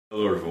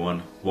Hello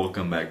everyone,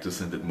 welcome back to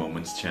Scented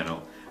Moments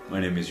channel.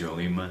 My name is João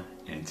Lima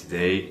and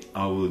today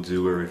I will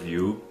do a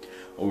review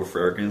of a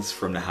fragrance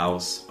from the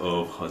house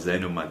of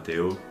Rosendo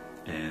Mateu,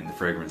 and the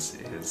fragrance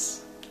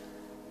is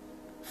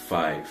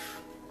 5.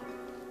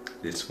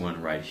 This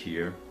one right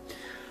here.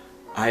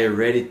 I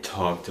already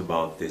talked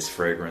about this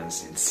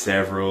fragrance in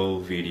several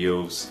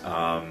videos,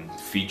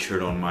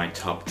 featured on my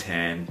top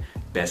 10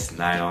 best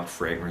night out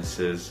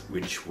fragrances,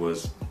 which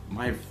was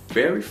my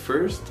very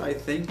first, I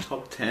think,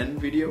 top 10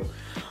 video.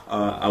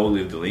 I will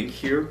leave the link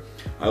here.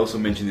 I also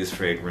mentioned this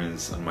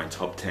fragrance on my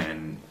top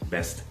 10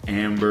 best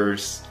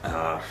ambers.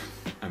 I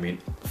mean,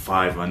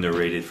 5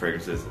 underrated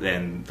fragrances,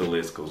 and the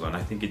list goes on.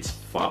 I think it's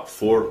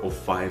 4 or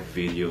 5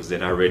 videos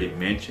that I already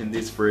mentioned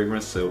this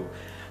fragrance, so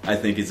I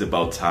think it's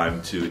about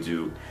time to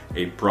do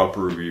a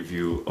proper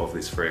review of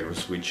this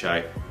fragrance, which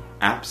I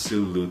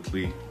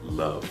absolutely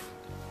love.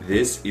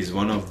 This is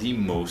one of the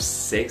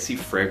most sexy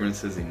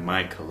fragrances in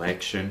my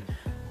collection.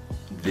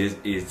 This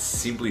is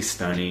simply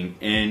stunning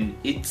and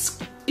it's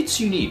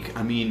unique.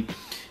 I mean,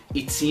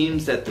 it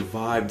seems that the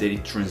vibe that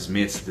it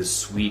transmits, the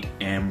sweet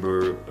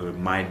amber,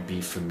 might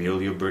be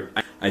familiar,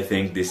 but I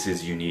think this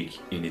is unique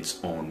in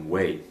its own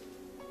way.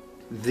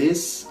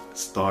 This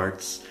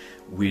starts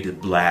with a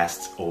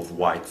blast of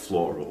white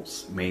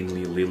florals,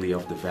 mainly lily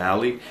of the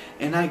valley,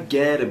 and I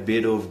get a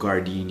bit of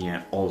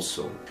gardenia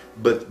also.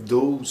 But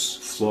those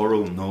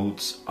floral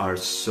notes are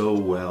so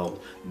well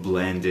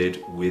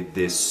blended with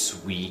this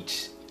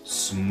sweet,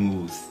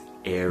 smooth,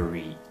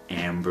 airy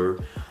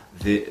amber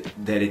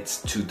that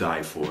it's to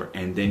die for.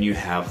 And then you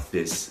have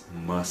this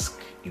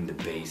musk in the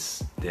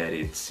base that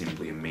it's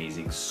simply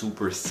amazing,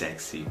 super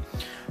sexy.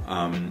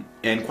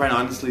 And quite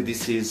honestly,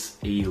 this is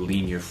a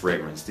linear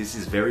fragrance. This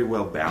is very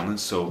well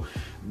balanced, so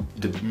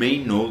the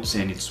main notes,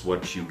 and it's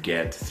what you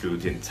get through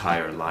the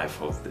entire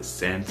life of the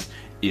scent,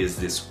 is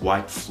this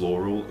white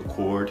floral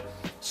accord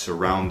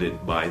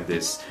surrounded by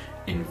this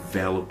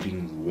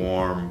enveloping,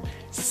 warm,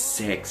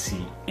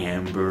 sexy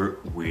amber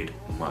with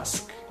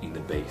musk in the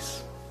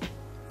base.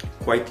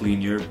 Quite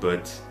linear,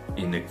 but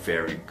in a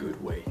very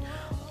good way.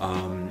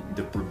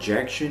 The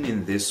projection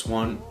in this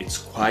one, it's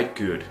quite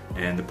good,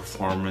 and the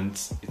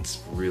performance,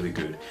 it's really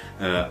good.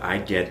 I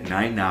get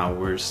 9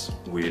 hours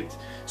with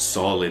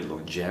solid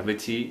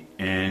longevity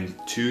and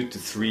 2 to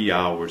 3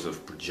 hours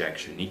of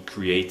projection. It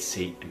creates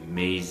an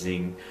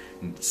amazing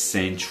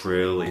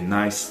central, a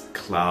nice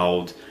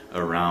cloud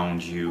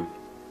around you.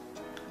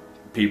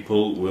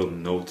 People will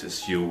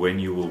notice you when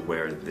you will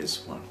wear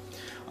this one.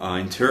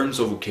 In terms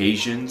of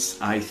occasions,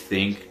 I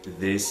think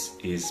this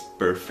is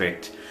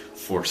perfect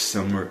for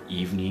summer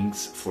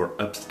evenings, for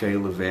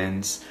upscale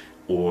events,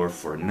 or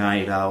for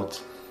night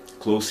out,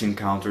 close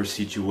encounter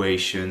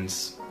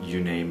situations,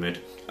 you name it.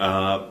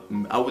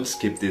 I would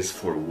skip this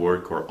for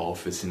work or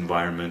office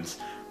environments,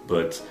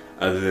 but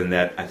other than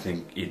that, I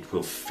think it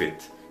will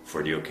fit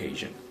for the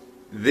occasion.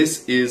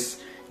 This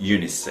is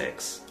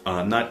unisex,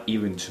 not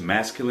even too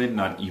masculine,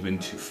 not even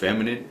too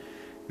feminine.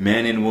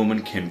 Man and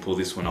woman can pull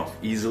this one off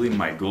easily.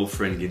 My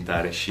girlfriend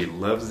Gintara, she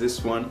loves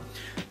this one.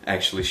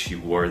 Actually, she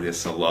wore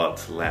this a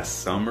lot last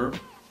summer,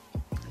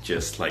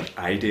 just like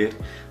I did.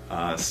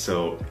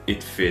 So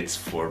it fits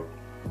for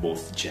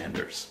both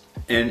genders.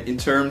 And in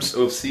terms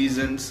of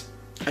seasons,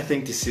 I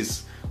think this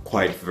is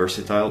quite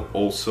versatile.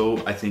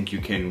 Also, I think you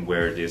can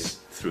wear this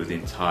through the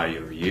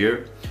entire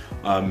year.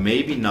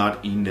 Maybe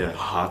not in the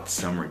hot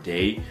summer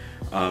day,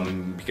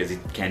 because it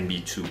can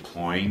be too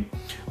cloying.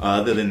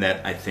 Other than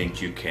that, I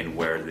think you can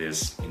wear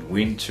this in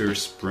winter,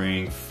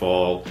 spring,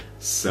 fall,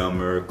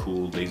 summer,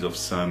 cool days of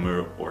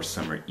summer, or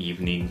summer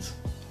evenings.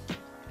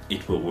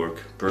 It will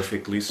work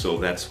perfectly, so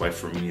that's why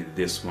for me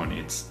this one,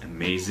 it's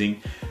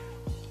amazing.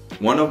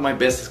 One of my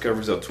best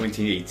discoveries of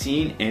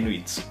 2018, and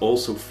it's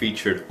also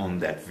featured on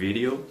that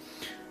video.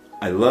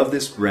 I love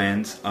this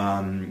brand.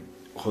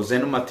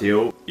 Rosendo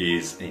Mateu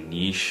is a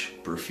niche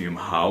perfume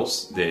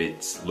house that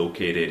it's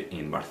located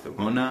in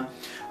Barcelona.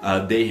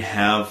 They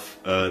have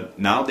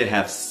now they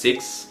have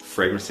 6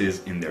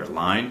 fragrances in their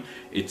line.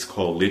 It's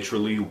called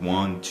literally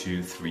 1,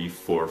 2, 3,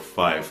 4,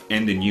 5,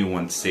 and the new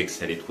one 6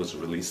 that it was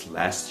released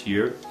last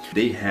year.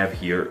 They have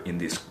here in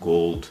this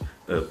gold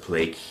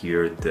plaque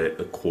here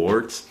the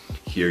accords.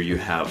 Here you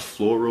have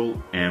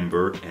floral,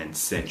 amber, and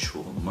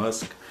sensual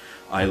musk.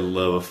 I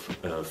love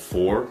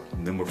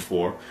number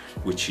 4,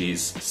 which is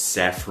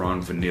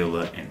saffron,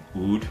 vanilla, and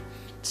oud.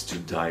 It's to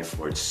die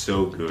for. It's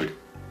so good.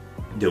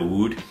 The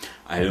oud,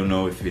 I don't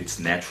know if it's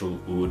natural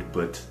oud,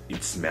 but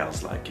it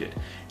smells like it.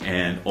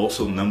 And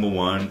also number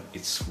 1,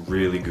 it's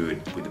really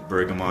good with the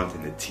bergamot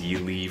and the tea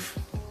leaf.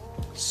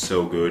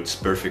 So good. It's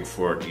perfect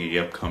for the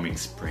upcoming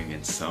spring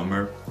and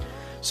summer.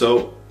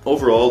 So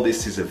overall,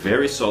 this is a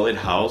very solid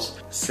house.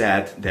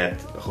 Sad that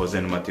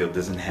Rosendo Mateu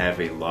doesn't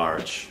have a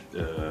large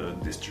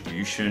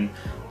distribution.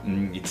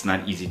 It's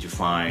not easy to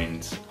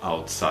find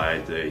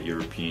outside the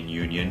European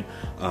Union,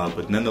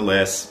 but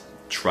nonetheless,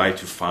 try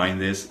to find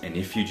this, and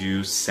if you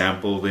do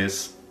sample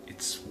this,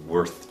 it's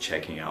worth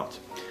checking out.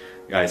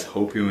 Guys,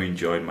 hope you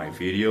enjoyed my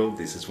video.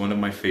 This is one of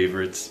my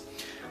favorites.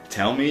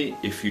 Tell me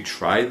if you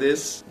try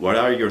this, what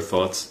are your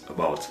thoughts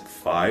about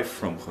 5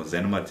 from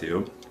Rosendo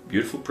Mateu.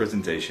 Beautiful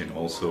presentation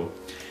also,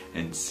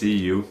 and see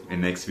you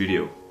in next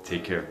video.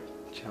 Take care.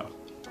 Ciao.